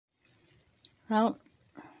Well,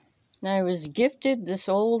 I was gifted this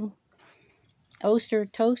old Oster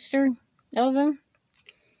toaster oven,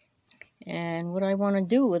 and what I want to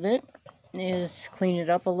do with it is clean it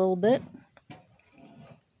up a little bit.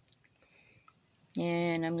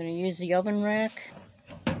 And I'm going to use the oven rack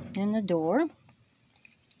and the door.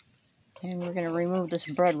 And we're going to remove this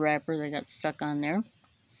bread wrapper that got stuck on there.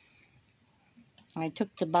 I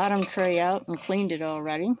took the bottom tray out and cleaned it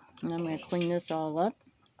already. And I'm going to clean this all up.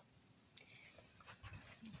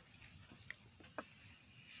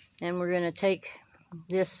 And we're going to take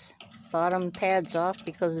this bottom pads off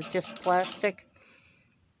because it's just plastic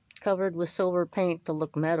covered with silver paint to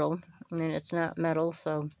look metal. And it's not metal,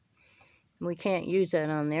 so we can't use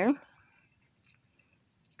that on there.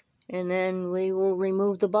 And then we will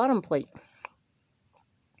remove the bottom plate.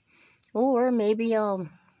 Or maybe I'll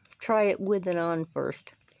try it with it on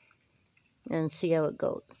first and see how it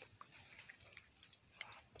goes.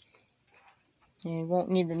 And you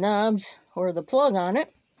won't need the knobs or the plug on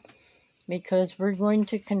it because we're going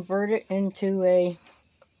to convert it into a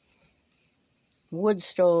wood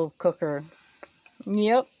stove cooker.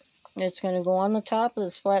 Yep, it's going to go on the top of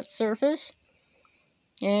this flat surface.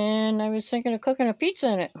 And I was thinking of cooking a pizza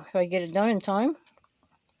in it if I get it done in time,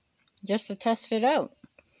 just to test it out.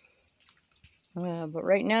 But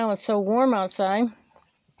right now it's so warm outside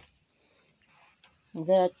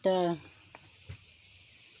that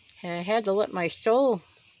I had to let my stove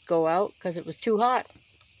go out because it was too hot.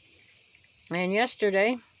 And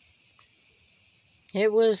yesterday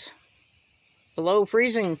it was below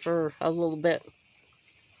freezing for a little bit.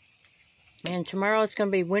 And tomorrow it's going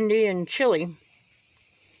to be windy and chilly.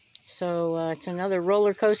 So it's another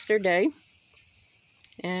roller coaster day.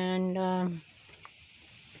 And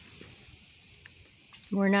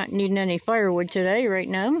we're not needing any firewood today right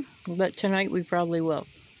now, but tonight we probably will.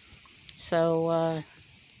 So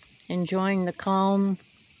enjoying the calm,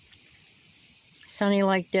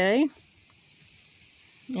 sunny-like day.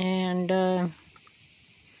 And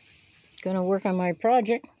gonna work on my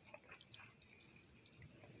project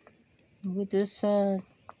with this item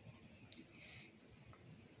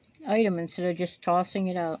instead of just tossing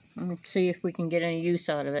it out, and see if we can get any use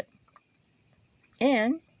out of it.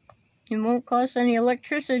 And it won't cost any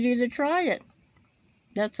electricity to try it.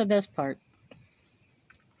 That's the best part.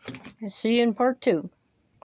 I'll see you in part 2.